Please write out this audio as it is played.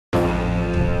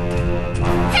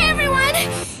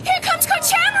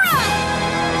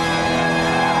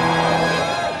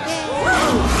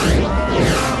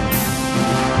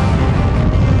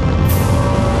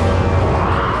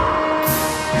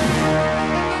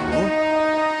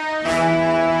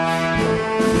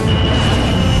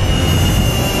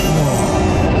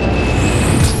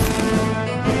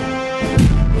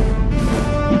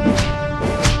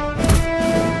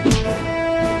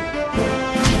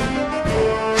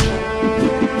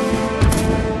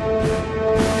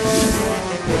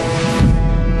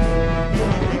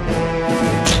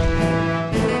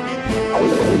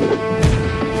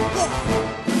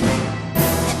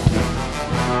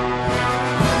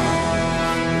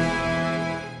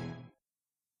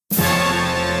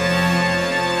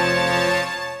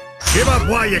Give up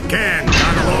while you can,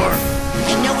 Congalore.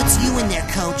 I know it's you in there,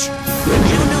 Coach. I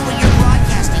don't know where you're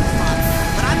broadcasting from,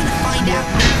 but I'm gonna find out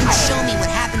and make you show me what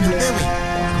happened to Lily.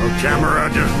 Camera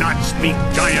does not speak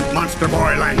giant monster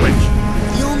boy language.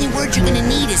 The only word you're gonna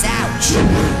need is ouch.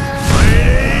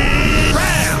 Mighty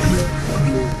Ram!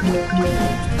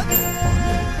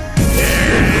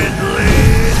 Deadly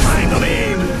Triangle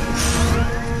Beam!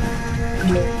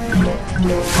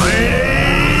 Mighty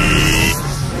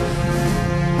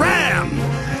Ram!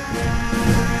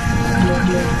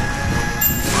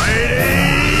 Mighty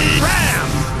Ram!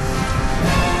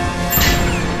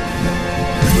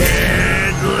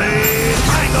 Deadly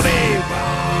Triangle Beam!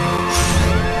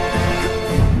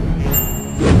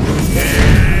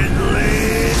 Deadly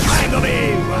Triangle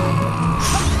Beam!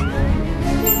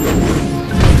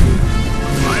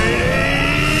 Mighty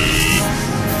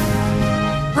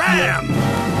Ram!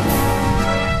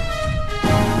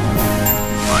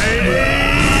 Mighty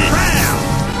Ram!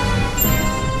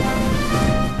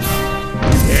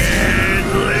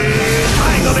 Deadly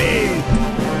Triangle Beam!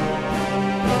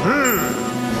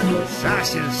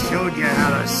 Sasha showed you how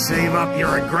to save up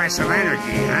your aggressive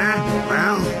energy, huh?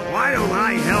 Well, why don't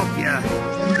I help you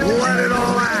let it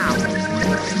all out?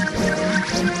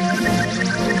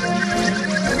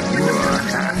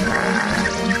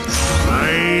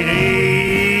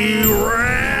 Mighty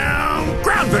Ram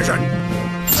Ground Vision!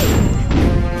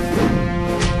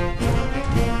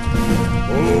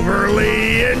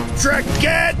 Overly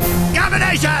intricate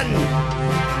combination!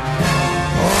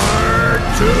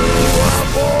 R2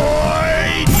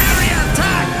 avoid area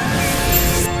attack!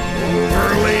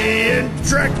 Overly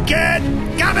intricate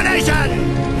combination!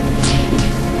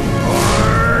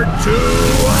 R2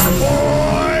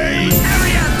 avoid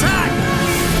area attack!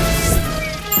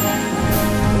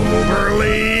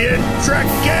 Overly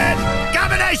intricate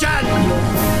combination!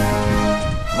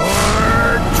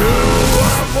 R2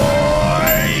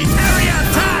 avoid area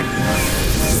attack!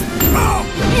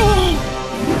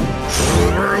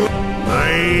 Overly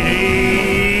Mighty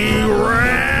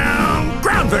Ram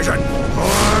Ground Vision!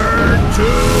 R2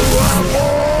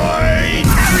 avoid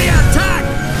area attack!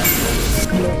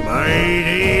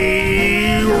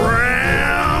 Mighty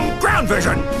Ram Ground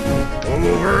Vision!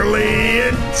 Overly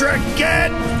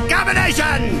intricate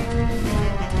combination!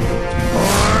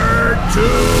 R2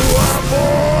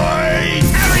 avoid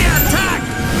area attack!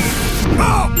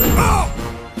 Mighty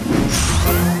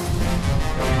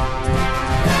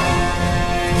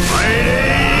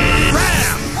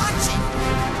Ram! Watch it!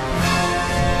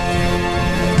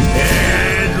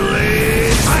 Deadly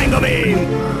Triangle Beam!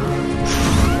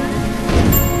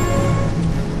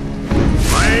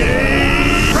 Mighty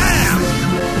Ram!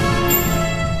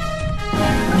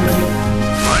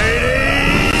 Mighty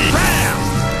Ram!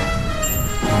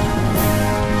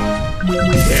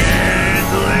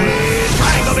 Deadly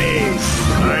Triangle Beam!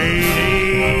 Mighty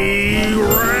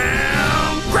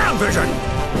Ram Ground Vision!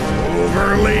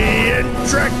 Overly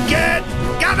intricate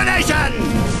combination!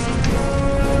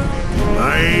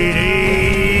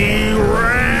 Mighty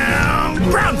Ram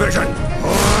Ground Vision!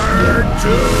 R2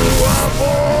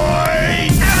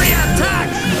 avoid area attack!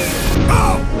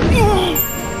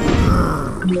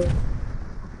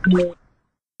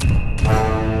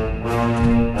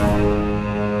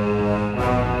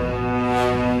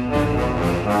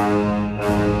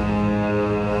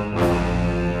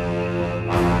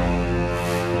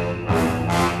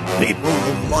 People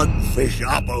of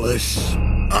Lungfishopolis,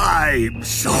 I'm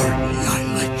sorry I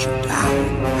let you down.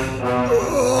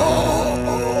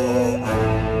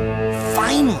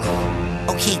 Finally!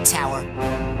 Okay, Tower.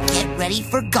 Get ready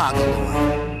for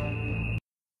Goggalore.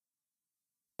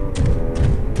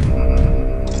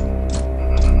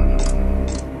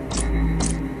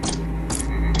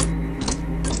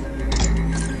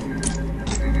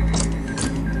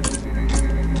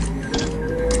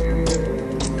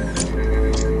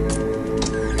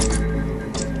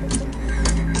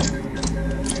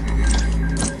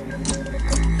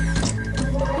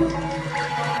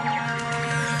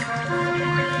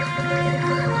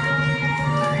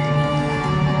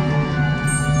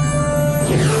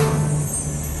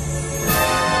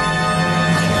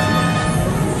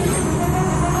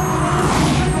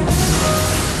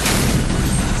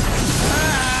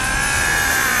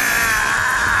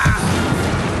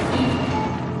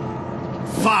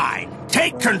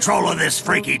 Take control of this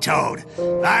freaky toad.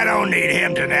 I don't need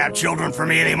him to nab children for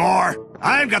me anymore.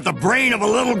 I've got the brain of a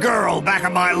little girl back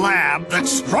in my lab that's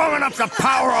strong enough to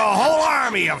power a whole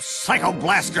army of Psycho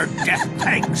Blaster death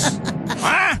tanks.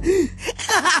 Huh?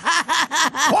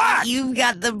 What? You've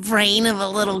got the brain of a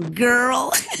little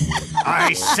girl.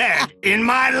 I said in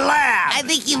my lab. I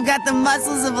think you've got the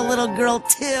muscles of a little girl,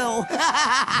 too.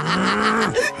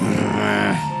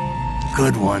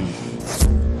 Good one.